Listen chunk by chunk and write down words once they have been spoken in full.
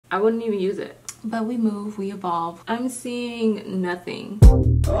I wouldn't even use it. But we move, we evolve. I'm seeing nothing.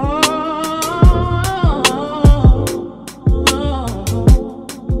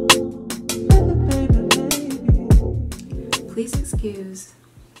 Please excuse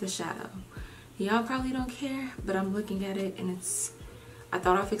the shadow. Y'all probably don't care, but I'm looking at it and it's, I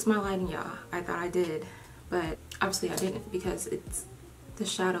thought I fixed my lighting, y'all. I thought I did, but obviously I didn't because it's, the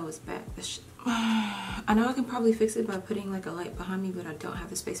shadow is back. I know I can probably fix it by putting like a light behind me, but I don't have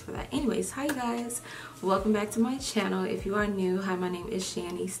the space for that. Anyways, hi guys, welcome back to my channel. If you are new, hi, my name is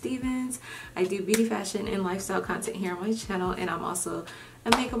Shanny Stephens. I do beauty, fashion, and lifestyle content here on my channel, and I'm also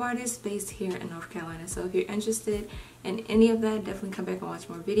a makeup artist based here in North Carolina. So if you're interested in any of that, definitely come back and watch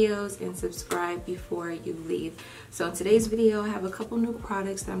more videos and subscribe before you leave. So in today's video, I have a couple new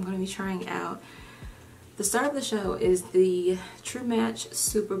products that I'm going to be trying out. The star of the show is the True Match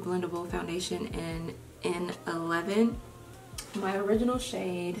Super Blendable Foundation in N11. My original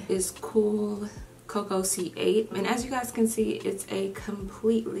shade is Cool Cocoa C8, and as you guys can see, it's a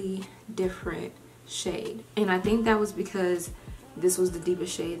completely different shade. And I think that was because this was the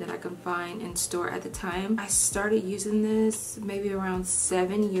deepest shade that I could find in store at the time. I started using this maybe around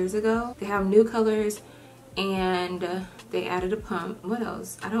 7 years ago. They have new colors and they added a pump. What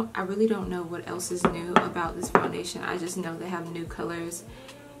else? I really don't know what else is new about this foundation. I just know they have new colors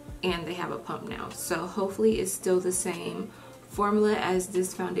and they have a pump now. So hopefully it's still the same formula as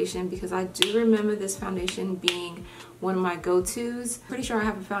this foundation, because I do remember this foundation being one of my go-tos. Pretty sure I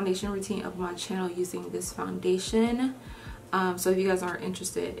have a foundation routine up on my channel using this foundation. So if you guys are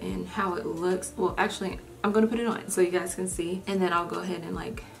interested in how it looks, well, actually I'm gonna put it on so you guys can see, and then I'll go ahead and,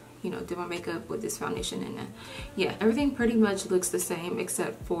 like, you know, do my makeup with this foundation. And yeah, everything pretty much looks the same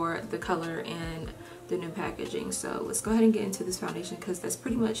except for the color and the new packaging. So let's go ahead and get into this foundation, because that's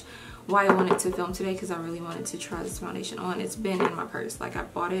pretty much why I wanted to film today, because I really wanted to try this foundation on. It's been in my purse, like I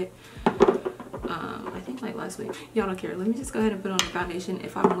bought it I think like last week. Y'all don't care, let me just go ahead and put on the foundation.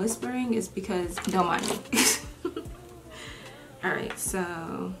 If I'm whispering, it's because, don't mind me. Alright,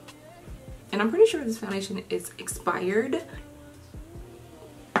 so, and I'm pretty sure this foundation is expired.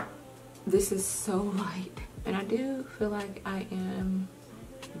 This is so light, and I do feel like I am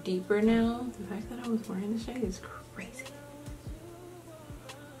deeper now. The fact that I was wearing the shade is crazy.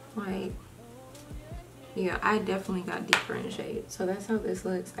 Like, yeah, I definitely got deeper in shade. So that's how this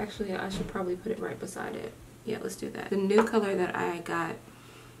looks. Actually, I should probably put it right beside it. Yeah, let's do that. The new color that I got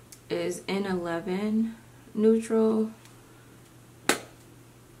is N11 Neutral.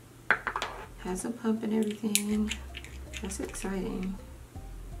 Has a pump and everything. That's exciting.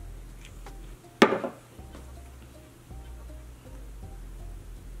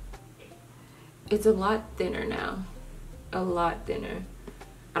 It's a lot thinner now. A lot thinner.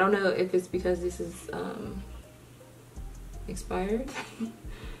 I don't know if it's because this is expired,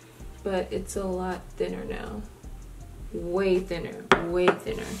 but it's a lot thinner now. Way thinner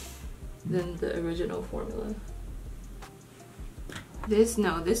than the original formula.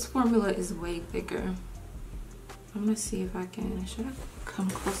 This formula is way thicker. I'm gonna see if I can, should I come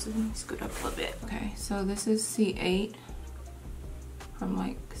closer? Let me scoot up a little bit. Okay, so this is C8 from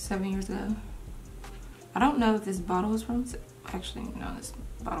like 7 years ago. I don't know if this bottle is from, actually no, this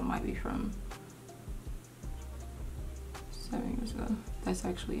bottle might be from 7 years ago. That's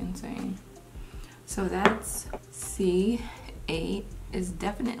actually insane. So that's C8, is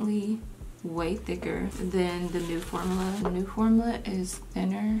definitely way thicker than the new formula. The new formula is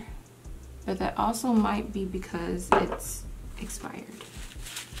thinner, but that also might be because it's expired.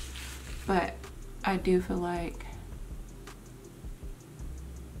 But I do feel like,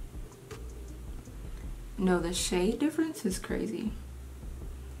 no, the shade difference is crazy.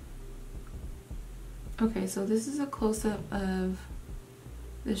 Okay, so this is a close-up of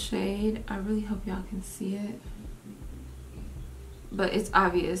the shade. I really hope y'all can see it. But it's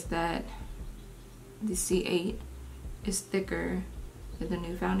obvious that the C8 is thicker than the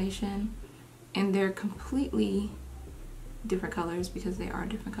new foundation. And they're completely different colors, because they are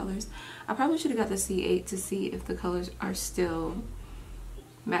different colors. I probably should have got the C8 to see if the colors are still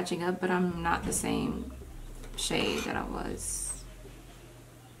matching up, but I'm not the same shade that I was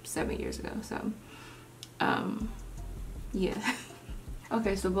 7 years ago. So yeah.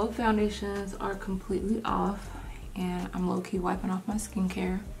 Okay, so both foundations are completely off, and I'm low-key wiping off my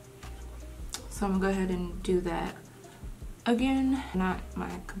skincare, so I'm gonna go ahead and do that again. Not my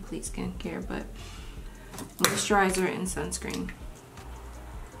complete skincare, but moisturizer and sunscreen.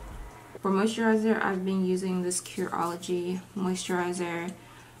 For moisturizer, I've been using this Curology moisturizer.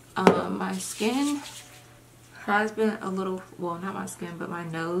 My skin has been a little, well, not my skin, but my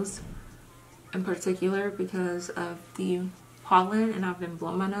nose in particular, because of the pollen and I've been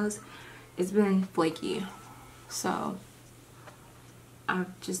blowing my nose, it's been flaky. So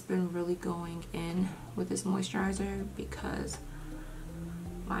I've just been really going in with this moisturizer because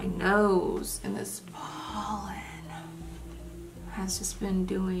my nose and this pollen has just been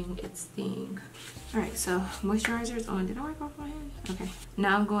doing its thing. Alright, so moisturizer is on. Did I wipe off my hand? Okay.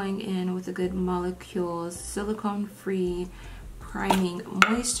 Now I'm going in with a Good Molecules silicone free priming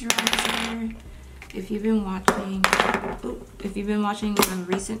moisturizer. If you've been watching some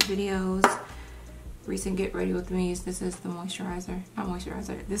recent videos, recent Get Ready With Me's, this is the moisturizer, not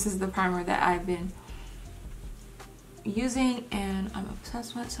moisturizer, this is the primer that I've been using and I'm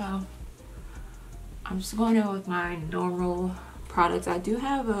obsessed with. So I'm just going in with my normal products. I do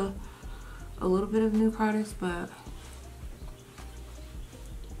have a little bit of new products, but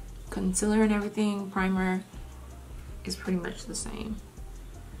concealer and everything, primer is pretty much the same.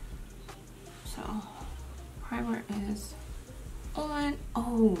 So primer is on.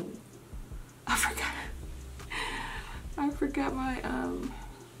 Oh, I forgot my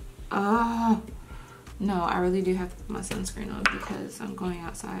no, I really do have to put my sunscreen on because I'm going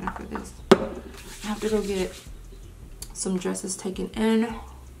outside after this. I have to go get some dresses taken in,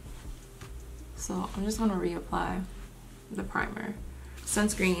 so I'm just gonna reapply the primer.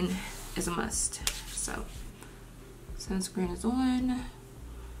 Sunscreen is a must, so sunscreen is on.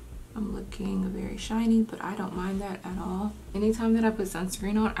 I'm looking very shiny, but I don't mind that at all. Anytime that I put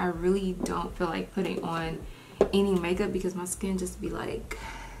sunscreen on, I really don't feel like putting on any makeup because my skin just be like,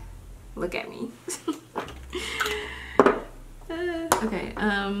 look at me. Okay,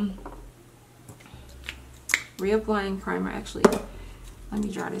 reapplying primer. Actually, let me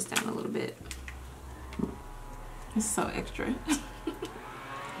dry this down a little bit. It's so extra.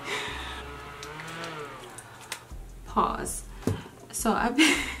 Pause. So I've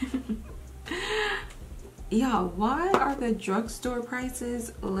been y'all, why are the drugstore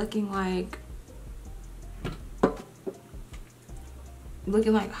prices looking like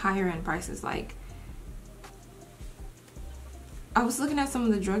higher end prices? Like, I was looking at some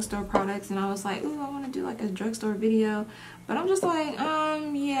of the drugstore products and I was like, ooh, I want to do like a drugstore video, but I'm just like,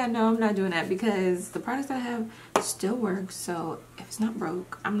 yeah, no, I'm not doing that because the products I have still work. So if it's not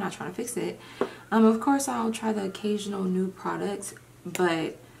broke, I'm not trying to fix it. Of course I'll try the occasional new products,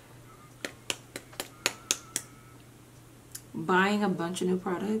 but buying a bunch of new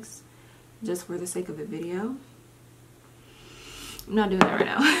products just for the sake of a video, I'm not doing that right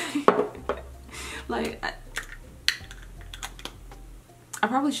now. Like, I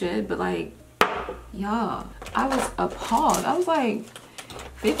probably should, but like, y'all, I was appalled. I was like,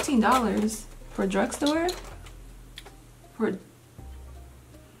 $15 for a drugstore?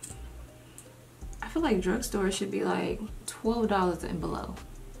 I feel like drugstore should be like $12 and below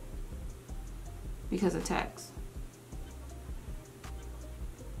because of tax.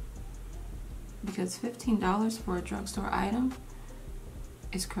 Because $15 for a drugstore item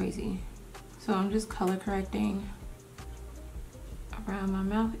is crazy. So I'm just color correcting around my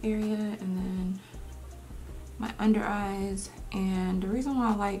mouth area and then my under eyes. And the reason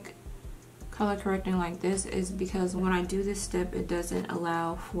why I like color correcting like this is because when I do this step, it doesn't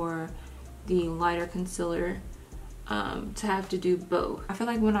allow for the lighter concealer to have to do both. I feel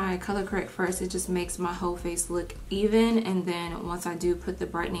like when I color correct first, it just makes my whole face look even, and then once I do put the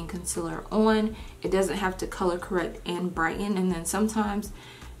brightening concealer on, it doesn't have to color correct and brighten. And then sometimes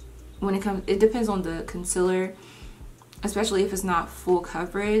when it depends on the concealer, especially if it's not full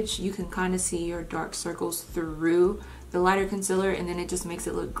coverage, you can kind of see your dark circles through the lighter concealer, and then it just makes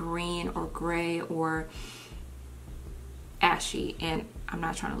it look green or gray or ashy, and I'm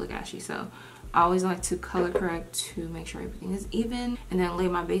not trying to look ashy. So I always like to color correct to make sure everything is even, and then lay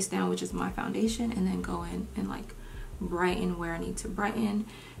my base down, which is my foundation, and then go in and like brighten where I need to brighten.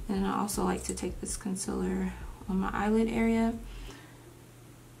 And then I also like to take this concealer on my eyelid area.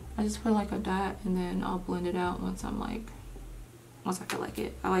 I just put like a dot and then I'll blend it out once I feel like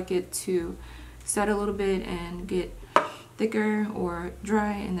it. I like it to set a little bit and get thicker or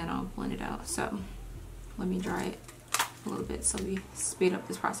dry, and then I'll blend it out. So let me dry it a little bit so we speed up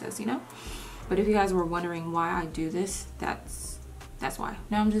this process, you know. But if you guys were wondering why I do this, that's why.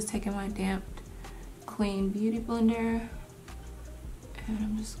 Now I'm just taking my damp clean beauty blender and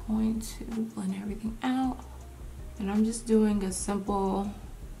I'm just going to blend everything out. And I'm just doing a simple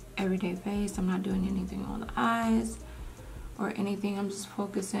everyday face. I'm not doing anything on the eyes or anything. I'm just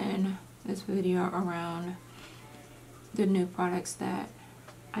focusing this video around the new products that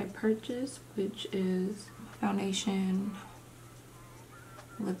I purchased, which is foundation,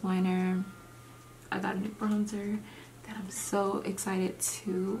 lip liner. I got a new bronzer that I'm so excited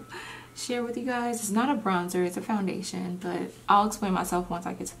to share with you guys. It's not a bronzer, it's a foundation, but I'll explain myself once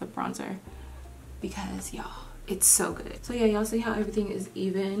I get to the bronzer because y'all, it's so good. So yeah, y'all see how everything is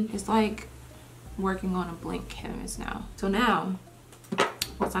even? It's like working on a blank canvas now. So now,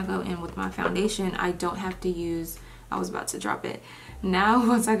 once I go in with my foundation, I don't have to use, I was about to drop it. Now,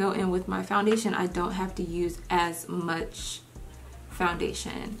 once I go in with my foundation, I don't have to use as much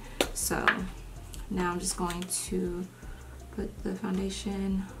foundation. So now I'm just going to put the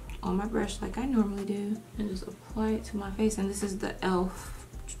foundation on my brush like I normally do and just apply it to my face. And this is the e.l.f.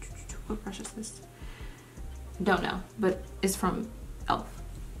 What brush is this? Don't know, but it's from e.l.f.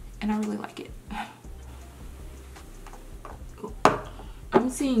 and I really like it. I'm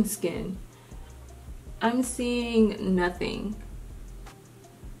seeing skin. I'm seeing nothing.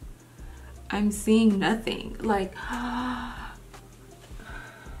 I'm seeing nothing. Like,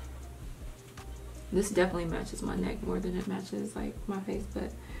 this definitely matches my neck more than it matches like my face,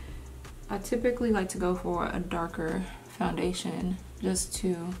 but I typically like to go for a darker foundation just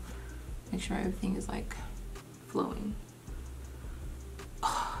to make sure everything is like flowing.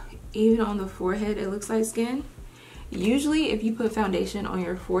 Even on the forehead, it looks like skin. Usually if you put foundation on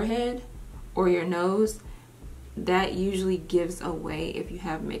your forehead or your nose, that usually gives away if you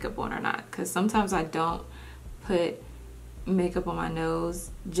have makeup on or not, because sometimes I don't put makeup on my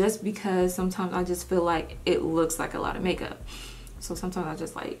nose just because sometimes I just feel like it looks like a lot of makeup. So sometimes I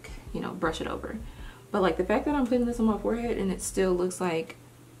just like, you know, brush it over. But like the fact that I'm putting this on my forehead and it still looks like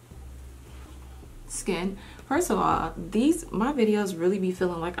skin. First of all, my videos really be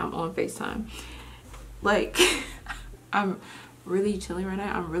feeling like I'm on FaceTime. Like I'm really chilling right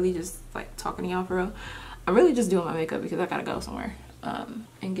now. I'm really just like talking to y'all for real. I'm really just doing my makeup because I gotta go somewhere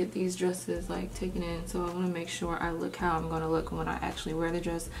and get these dresses like taken in. So I want to make sure I look how I'm gonna look when I actually wear the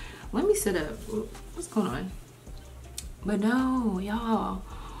dress. Let me sit up. What's going on? But no, y'all.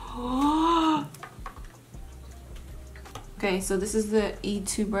 Okay, so this is the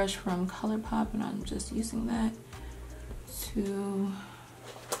E2 brush from ColourPop, and I'm just using that to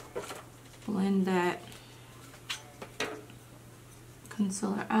blend that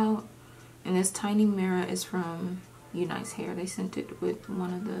concealer out. And this tiny mirror is from Unice Hair. They sent it with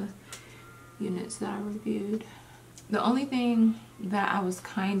one of the units that I reviewed. The only thing that I was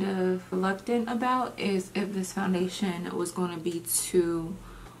kind of reluctant about is if this foundation was going to be too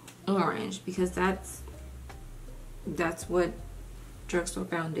orange, because that's what drugstore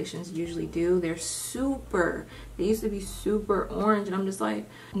foundations usually do. They used to be super orange, and I'm just like,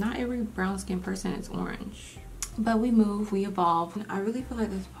 not every brown skin person is orange. But we move, we evolve. I really feel like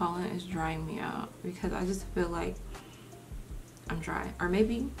this pollen is drying me out because I just feel like I'm dry, or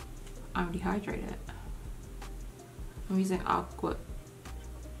maybe I'm dehydrated. I'm using Aquaphor.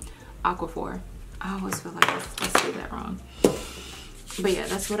 I always feel like I say that wrong. But yeah,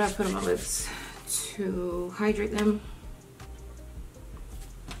 that's what I put on my lips to hydrate them,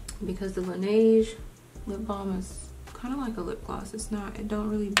 because the Laneige lip balm is kind of like a lip gloss. It don't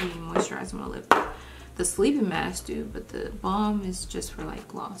really be moisturizing my lip. The sleeping mask do, but the balm is just for like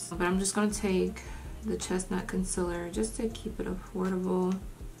gloss. But I'm just gonna take the chestnut concealer just to keep it affordable,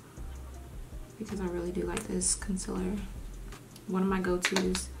 because I really do like this concealer. One of my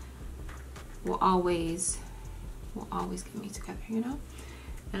go-tos will always get me together, you know?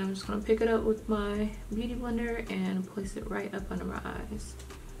 And I'm just gonna pick it up with my beauty blender and place it right up under my eyes.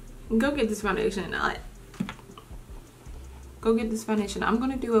 Go get this foundation. Go get this foundation. I'm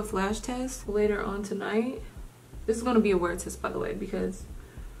gonna do a flash test later on tonight. This is gonna be a word test, by the way, because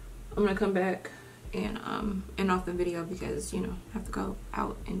I'm gonna come back and end off the video because, you know, I have to go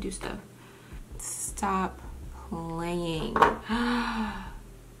out and do stuff. Stop playing.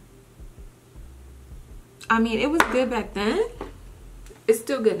 I mean, it was good back then. It's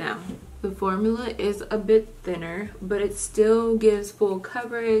still good now. The formula is a bit thinner, but it still gives full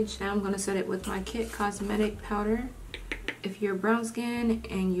coverage. Now I'm gonna set it with my Kit Cosmetic powder. If you're brown skin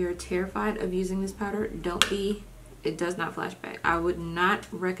and you're terrified of using this powder, don't be. It does not flash back. I would not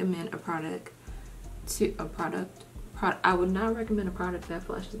recommend a product I would not recommend a product that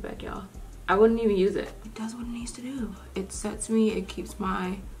flashes back, y'all. I wouldn't even use it. It does what it needs to do. It sets me, it keeps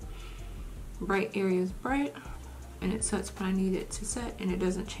my bright areas bright, and it sets when I need it to set, and it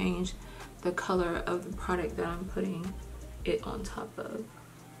doesn't change the color of the product that I'm putting it on top of.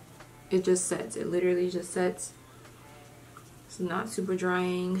 It just sets. It literally just sets. It's not super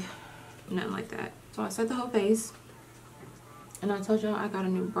drying, nothing like that. So I set the whole face, and I told y'all I got a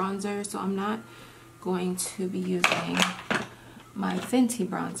new bronzer, so I'm not going to be using my Fenty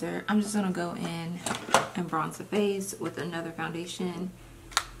bronzer. I'm just gonna go in and bronze the face with another foundation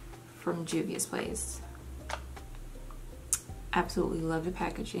from Juvia's Place. Absolutely love the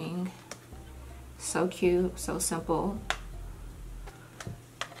packaging. So cute, so simple.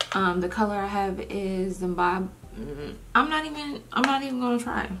 The color I have is the Bob. I'm not even gonna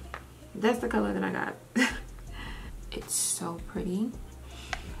try. That's the color that I got. It's so pretty.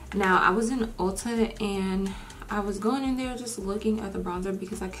 Now I was in Ulta and I was going in there just looking at the bronzer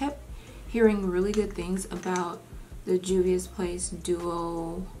because I kept hearing really good things about the Juvia's Place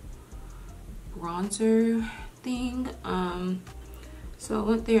duo bronzer thing. So I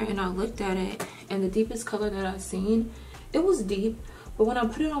went there and I looked at it, and the deepest color that I've seen, it was deep, but when I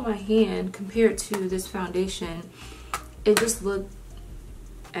put it on my hand compared to this foundation, it just looked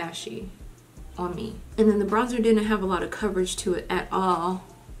ashy on me. And then the bronzer didn't have a lot of coverage to it at all.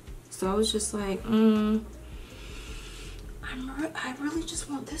 So I was just like, I really just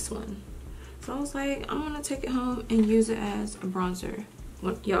want this one. So I was like, I'm gonna take it home and use it as a bronzer.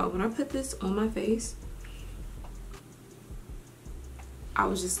 Y'all, when I put this on my face, I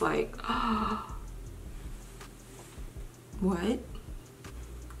was just like, oh, what?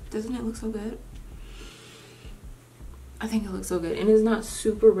 Doesn't it look so good? I think it looks so good. And it's not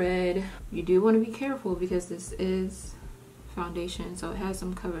super red. You do want to be careful because this is foundation, so it has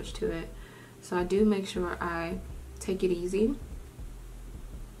some coverage to it. So I do make sure I take it easy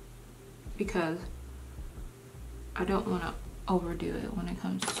because I don't want to overdo it when it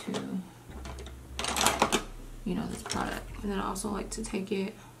comes to, you know, this product. And then I also like to take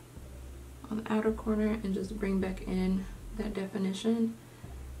it on the outer corner and just bring back in that definition,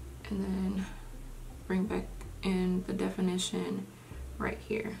 and then bring back in the definition right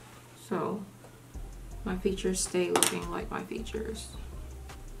here, so my features stay looking like my features.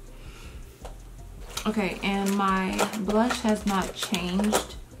 Okay, and my blush has not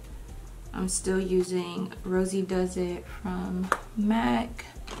changed. I'm still using Rosie Does It from MAC,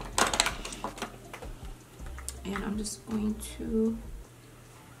 and I'm just going to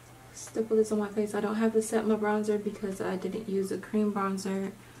stipple this on my face. I don't have to set my bronzer because I didn't use a cream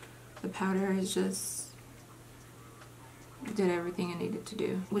bronzer. The powder is just did everything I needed to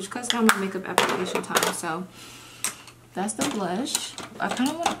do, which cuts down my makeup application time. So that's the blush. I kind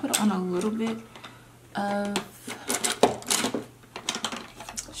of want to put on a little bit of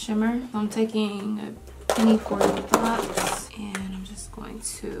shimmer. I'm taking a penny for the dots, and I'm just going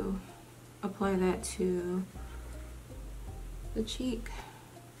to apply that to the cheek.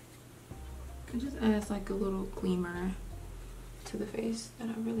 It just adds like a little gleamer to the face that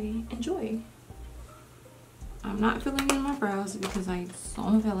I really enjoy. I'm not filling in my brows because I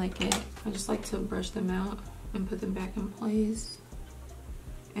don't feel like it. I just like to brush them out and put them back in place.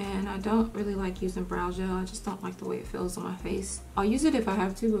 And I don't really like using brow gel. I just don't like the way it feels on my face. I'll use it if I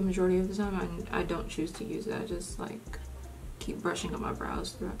have to, but majority of the time I don't choose to use it. I just like keep brushing up my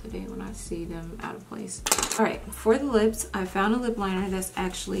brows throughout the day when I see them out of place. All right, for the lips, I found a lip liner that's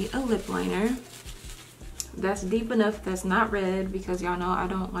actually a lip liner. That's deep enough, that's not red, because y'all know I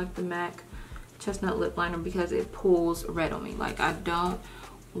don't like the MAC chestnut lip liner because it pulls red on me. Like, I don't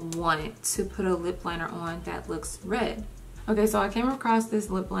want to put a lip liner on that looks red. Okay, so I came across this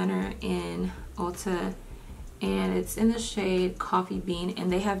lip liner in Ulta, and it's in the shade Coffee Bean,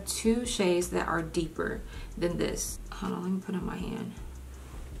 and they have two shades that are deeper than this. Hold on, let me put it on my hand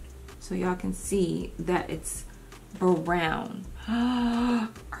so y'all can see that it's brown. Are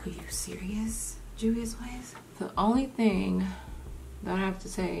you serious, Juvia's Place? The only thing that I have to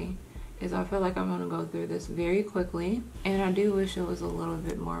say is I feel like I'm gonna go through this very quickly, and I do wish it was a little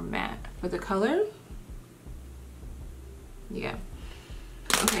bit more matte. For the color, yeah.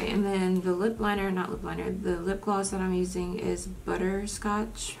 Okay, and then the lip liner, not lip liner, the lip gloss that I'm using is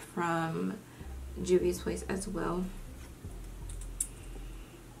Butterscotch from Juvia's Place as well.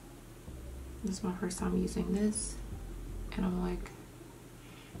 This is my first time using this, and I'm like,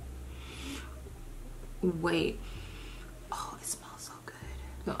 wait, oh, it smells so good.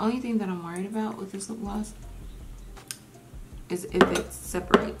 The only thing that I'm worried about with this lip gloss is if it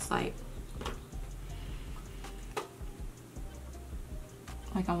separates, like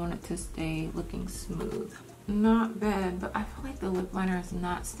I want it to stay looking smooth. Not bad, but I feel like the lip liner is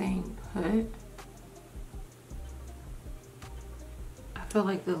not staying put. I feel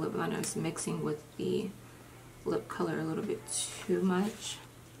like the lip liner is mixing with the lip color a little bit too much.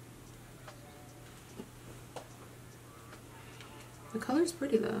 The color's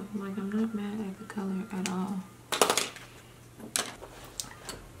pretty though. Like, I'm not mad at the color at all.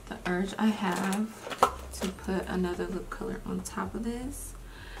 The urge I have to put another lip color on top of this.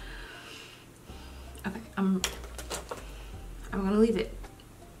 Okay, I'm gonna leave it.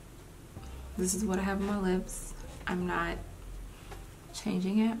 This is what I have on my lips. I'm not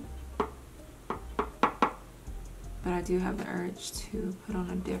changing it. but I do have the urge to put on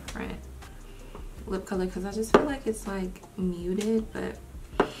a different lip color because I just feel like it's like muted, but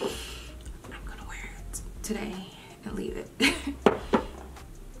I'm gonna wear it today and leave it.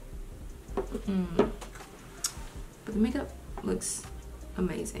 But the makeup looks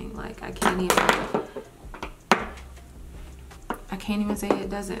amazing. Like I can't even say it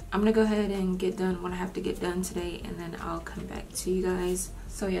doesn't. I'm gonna go ahead and get done what I have to get done today, and then I'll come back to you guys.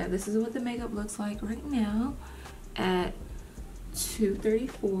 So yeah, this is what the makeup looks like right now at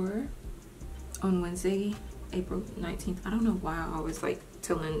 2:34 on Wednesday, April 19th. I don't know why I always like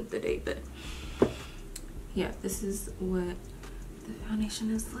telling the date, but yeah, this is what the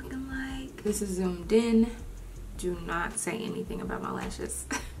foundation is looking like. This is zoomed in. Do not say anything about my lashes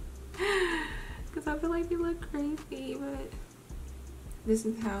because I feel like they look crazy, but this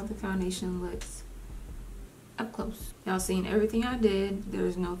is how the foundation looks up close. Y'all seen everything I did.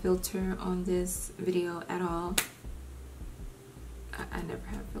 There's no filter on this video at all. I never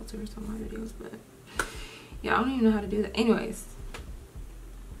have filters on my videos, but yeah, I don't even know how to do that. Anyways,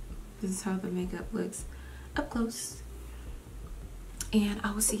 this is how the makeup looks up close, and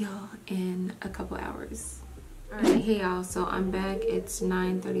I will see y'all in a couple hours. Alright, hey y'all, so I'm back. It's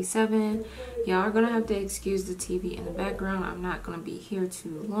 9:37. Y'all are gonna have to excuse the TV in the background. I'm not gonna be here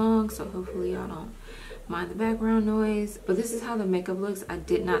too long, so hopefully y'all don't mind the background noise. But this is how the makeup looks. I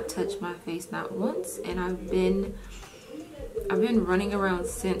did not touch my face not once, and I've been running around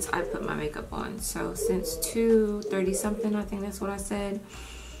since I put my makeup on. So since 2:30 something, I think that's what I said.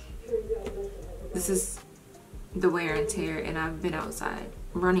 This is the wear and tear, and I've been outside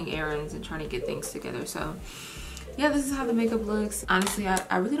running errands and trying to get things together. So yeah, this is how the makeup looks. Honestly,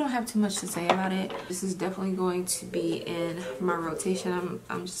 I really don't have too much to say about it. This is definitely going to be in my rotation.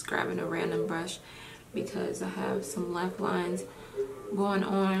 I'm just grabbing a random brush because I have some left lines going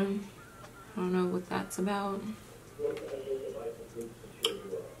on. I don't know what that's about.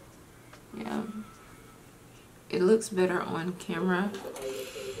 Yeah, it looks better on camera.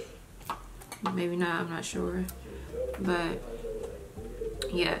 Maybe not, I'm not sure. But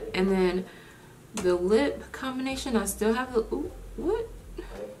yeah, and then the lip combination, I still have the, ooh, what?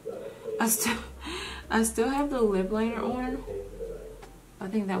 I still have the lip liner on. I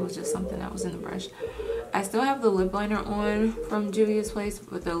think that was just something that was in the brush. I still have the lip liner on from Juvia's Place,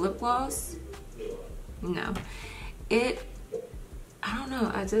 but the lip gloss, no. I don't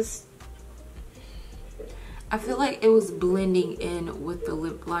know, I feel like it was blending in with the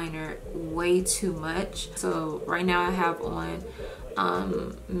lip liner way too much. So right now I have on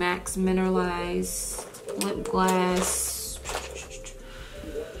MAC's Mineralized lip gloss.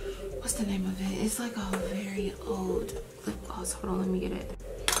 What's the name of it? It's like a very old lip gloss. Hold on, let me get it.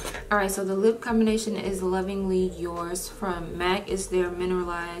 Alright, so the lip combination is Lovingly Yours from MAC. It's their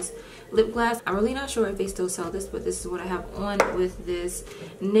Mineralized lip gloss. I'm really not sure if they still sell this, but this is what I have on with this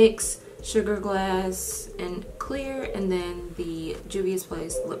NYX Sugar Glass and Clear, and then the Juvia's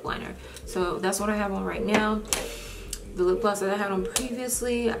Place lip liner. So that's what I have on right now. The lip gloss that I had on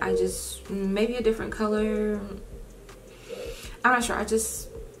previously, I just, maybe a different color. I'm not sure. I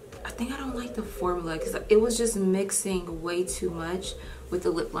think I don't like the formula because it was just mixing way too much with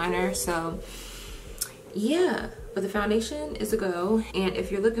the lip liner. So yeah, but the foundation is a go, and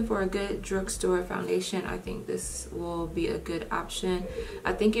if you're looking for a good drugstore foundation, I think this will be a good option.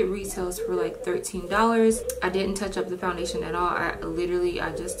 I think it retails for like $13. I didn't touch up the foundation at all. I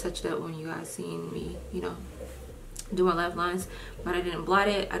just touched up when you guys seen me, you know, do my left lines, but I didn't blot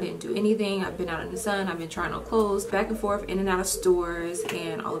it. I didn't do anything. I've been out in the sun. I've been trying on clothes, back and forth, in and out of stores,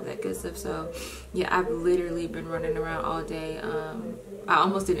 and all of that good stuff. So yeah, I've literally been running around all day. I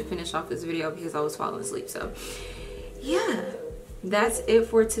almost didn't finish off this video because I was falling asleep. So yeah, that's it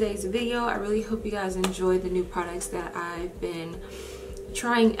for today's video. I really hope you guys enjoyed the new products that I've been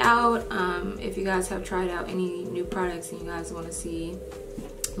trying out. If you guys have tried out any new products and you guys want to see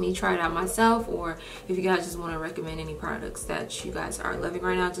me try it out myself, or if you guys just want to recommend any products that you guys are loving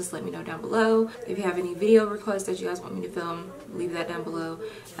right now, just let me know down below. If you have any video requests that you guys want me to film, leave that down below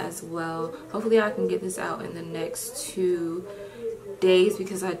as well. Hopefully I can get this out in the next 2 days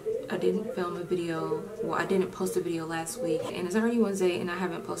because I didn't film a video, well, I didn't post a video last week, and it's already Wednesday and I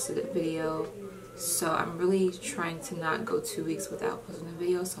haven't posted a video. So I'm really trying to not go 2 weeks without posting a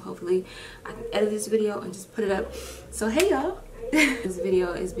video. So hopefully I can edit this video and just put it up. So hey y'all, this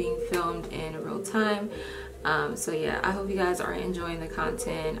video is being filmed in real time. So yeah, I hope you guys are enjoying the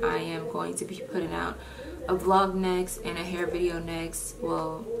content. I am going to be putting out a vlog next and a hair video next.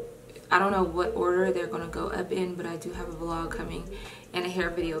 Well, I don't know what order they're gonna go up in, but I do have a vlog coming and a hair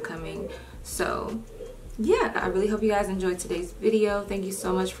video coming. So yeah, I really hope you guys enjoyed today's video. Thank you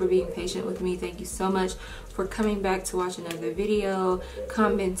so much for being patient with me. Thank you so much for coming back to watch another video,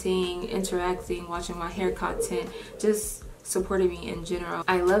 commenting, interacting, watching my hair content, just supporting me in general.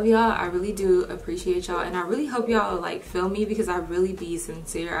 I love y'all. I really do appreciate y'all, and I really hope y'all like feel me, because I really be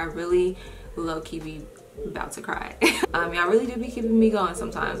sincere. I really low-key be about to cry. Y'all really do be keeping me going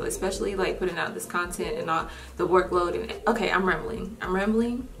sometimes, especially like putting out this content and all the workload. And okay, I'm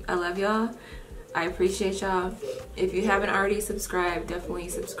rambling. I love y'all. I appreciate y'all. If you haven't already subscribed, definitely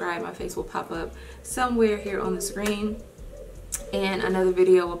subscribe. My face will pop up somewhere here on the screen, and another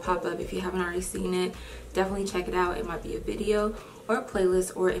video will pop up. If you haven't already seen it, definitely check it out. It might be a video or a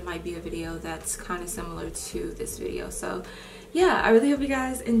playlist, or it might be a video that's kind of similar to this video. So yeah, I really hope you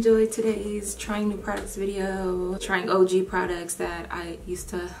guys enjoyed today's trying new products video, trying OG products that I used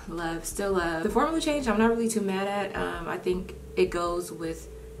to love, still love. The formula change I'm not really too mad at. I think it goes with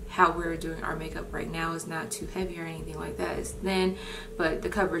how we're doing our makeup right now. Is not too heavy or anything like that. It's thin, but the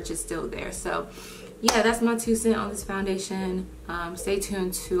coverage is still there. So yeah, that's my 2 cents on this foundation. Stay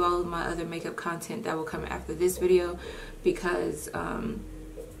tuned to all of my other makeup content that will come after this video, because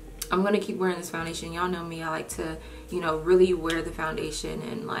I'm gonna keep wearing this foundation. Y'all know me, I like to, you know, really wear the foundation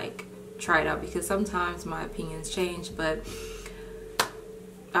and like try it out, because sometimes my opinions change, but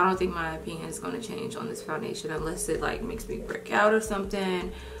I don't think my opinion is going to change on this foundation unless it like makes me break out or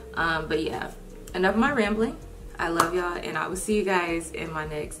something. But yeah, enough of my rambling. I love y'all, and I will see you guys in my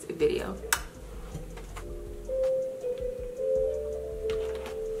next video.